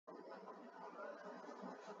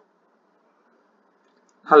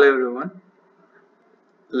Hello everyone.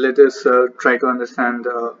 Let us try to understand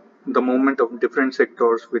the movement of different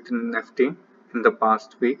sectors within Nifty in the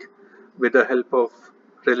past week with the help of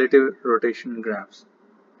relative rotation graphs.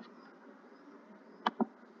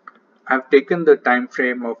 I've taken the time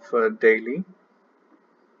frame of daily,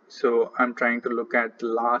 so I'm trying to look at the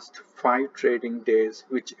last 5 trading days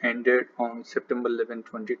which ended on September 11,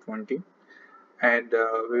 2020, and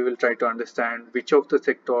we will try to understand which of the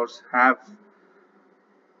sectors have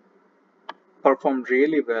performed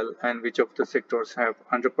really well and which of the sectors have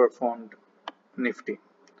underperformed Nifty.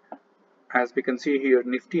 As we can see here,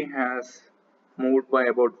 Nifty has moved by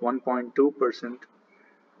about 1.2%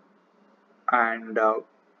 and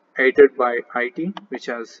aided by IT, which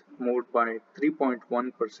has moved by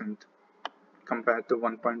 3.1% compared to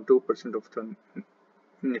 1.2% of the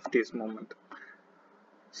Nifty's movement.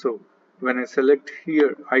 So when I select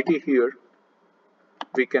here IT here,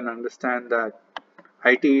 we can understand that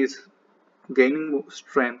IT is gaining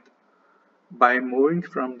strength by moving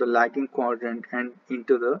from the lagging quadrant and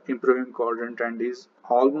into the improving quadrant and is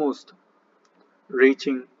almost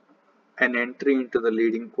reaching an entry into the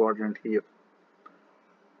leading quadrant here.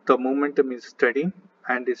 The momentum is steady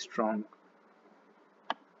and is strong.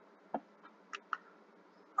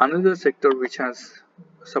 Another sector which has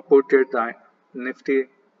supported the Nifty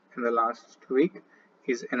in the last week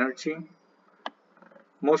is energy,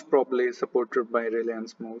 most probably supported by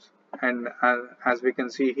Reliance moves. And as we can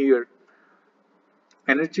see here,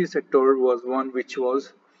 energy sector was one which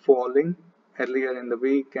was falling earlier in the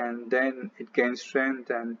week, and then it gained strength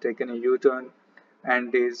and taken a U-turn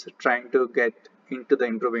and is trying to get into the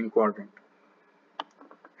improving quadrant.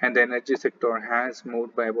 And the energy sector has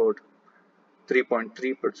moved by about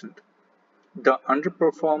 3.3%. The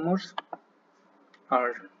underperformers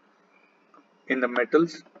are in the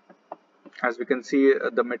metals. As we can see,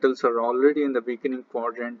 the metals are already in the weakening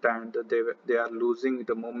quadrant and they are losing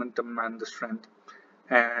the momentum and the strength,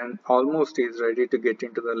 and almost is ready to get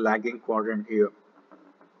into the lagging quadrant here.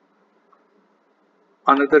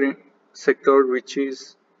 Another sector which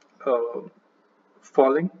is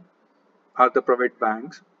falling are the private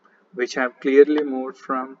banks, which have clearly moved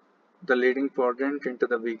from the leading quadrant into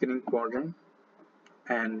the weakening quadrant,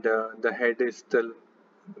 and the head is still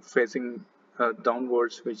facing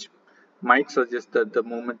downwards, which might suggest that the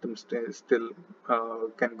momentum still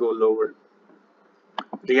can go lower.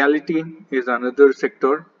 Reality is another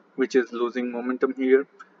sector which is losing momentum here.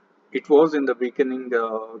 It was in the weakening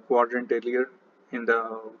quadrant earlier, in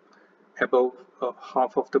the above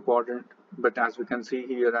half of the quadrant, but as we can see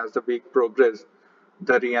here, as the week progressed,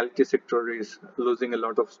 the reality sector is losing a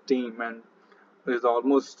lot of steam and is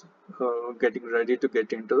almost getting ready to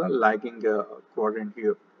get into the lagging quadrant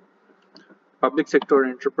here. Public sector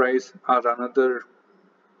enterprise are another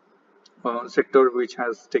sector which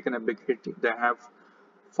has taken a big hit. They have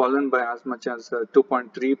fallen by as much as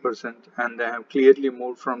 2.3%, and they have clearly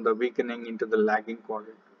moved from the weakening into the lagging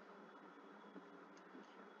quadrant.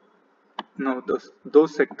 Now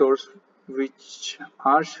those sectors which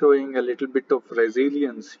are showing a little bit of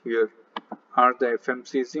resilience here are the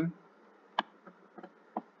FMCG.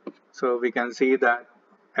 So we can see that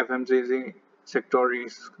FMCG sector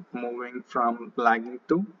is moving from lagging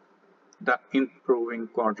to the improving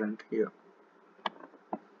quadrant here.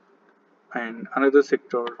 And another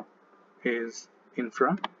sector is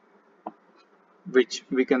infra, which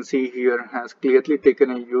we can see here has clearly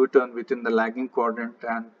taken a U-turn within the lagging quadrant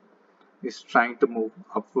and is trying to move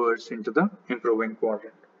upwards into the improving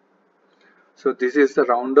quadrant. So this is the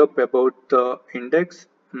roundup about the index.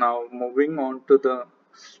 Now moving on to the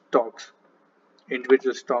stocks,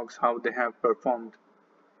 individual stocks, how they have performed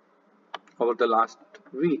over the last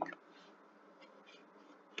week.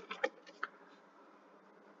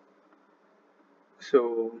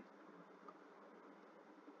 So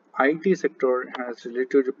IT sector has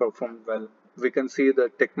relatively performed well. We can see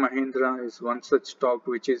that Tech Mahindra is one such stock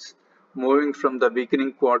which is moving from the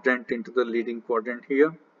weakening quadrant into the leading quadrant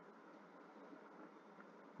here.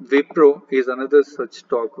 Wipro is another such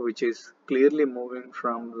stock which is clearly moving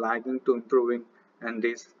from lagging to improving, and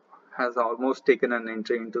has almost taken an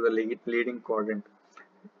entry into the leading quadrant.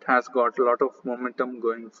 It has got a lot of momentum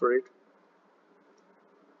going for it.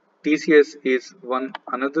 TCS is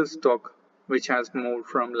another stock which has moved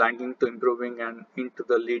from lagging to improving and into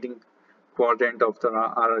the leading quadrant of the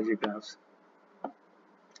RRG graphs.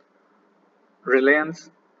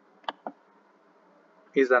 Reliance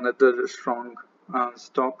is another strong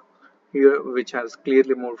stock here which has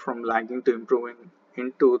clearly moved from lagging to improving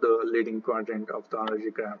into the leading quadrant of the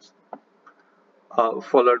RRG graphs,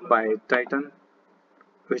 followed by Titan,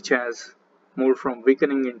 which has moved from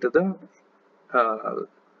weakening into the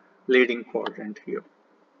leading quadrant here.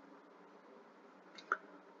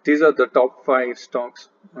 These are the top 5 stocks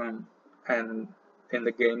and in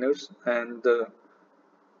the gainers, and the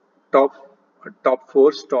top top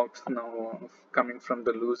 4 stocks now coming from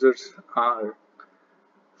the losers are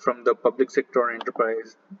from the public sector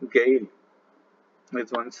enterprise. Gale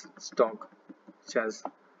is one stock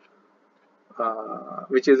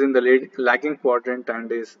which is in the lagging quadrant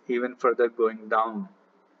and is even further going down.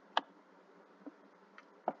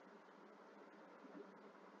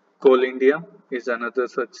 Coal India is another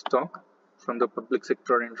such stock from the public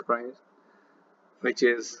sector enterprise, which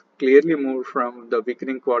is clearly moved from the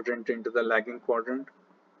weakening quadrant into the lagging quadrant.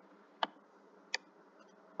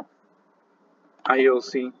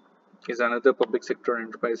 IOC is another public sector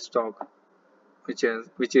enterprise stock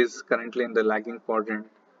which is currently in the lagging quadrant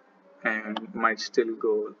and might still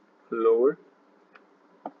go lower.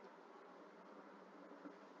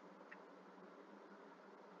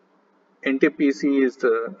 NTPC is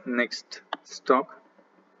the next stock.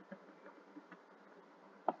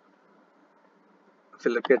 If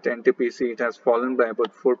you look at NTPC, it has fallen by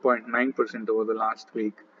about 4.9% over the last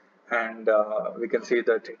week, and we can see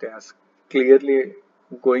that it has clearly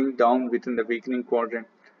going down within the weakening quadrant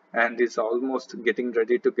and is almost getting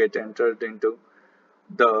ready to get entered into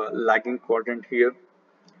the lagging quadrant here.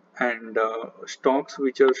 And stocks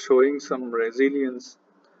which are showing some resilience,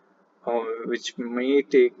 which may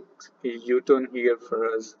take a U-turn here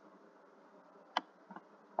for us,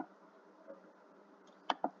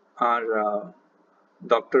 are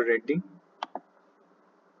Dr. Reddy.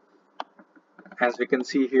 As we can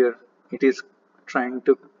see here, it is trying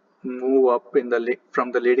to move up in the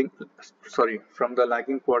from the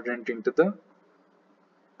lagging quadrant into the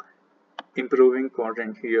improving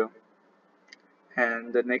quadrant here.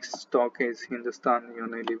 And the next stock is Hindustan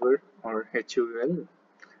Unilever, or HUL,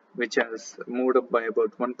 which has moved up by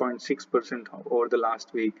about 1.6% over the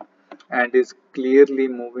last week and is clearly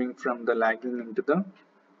moving from the lagging into the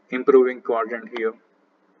improving quadrant here.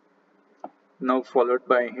 Now followed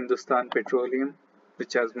by Hindustan Petroleum,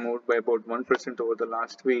 which has moved by about 1% over the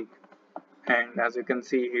last week, and as you can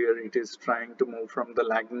see here, it is trying to move from the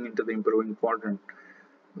lagging into the improving quadrant.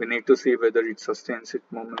 We need to see whether it sustains its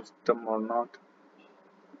momentum or not.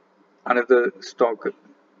 Another stock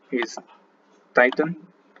is Titan,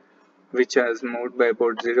 which has moved by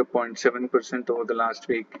about 0.7% over the last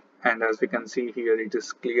week, and as we can see here, it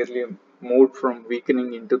is clearly moved from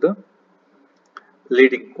weakening into the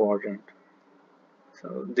leading quadrant.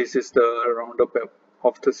 So this is the roundup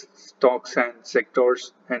of the stocks and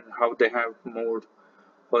sectors and how they have moved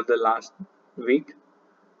for the last week.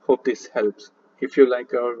 Hope this helps. If you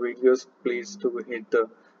like our videos, please do hit the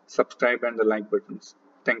subscribe and the like buttons.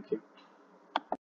 Thank you.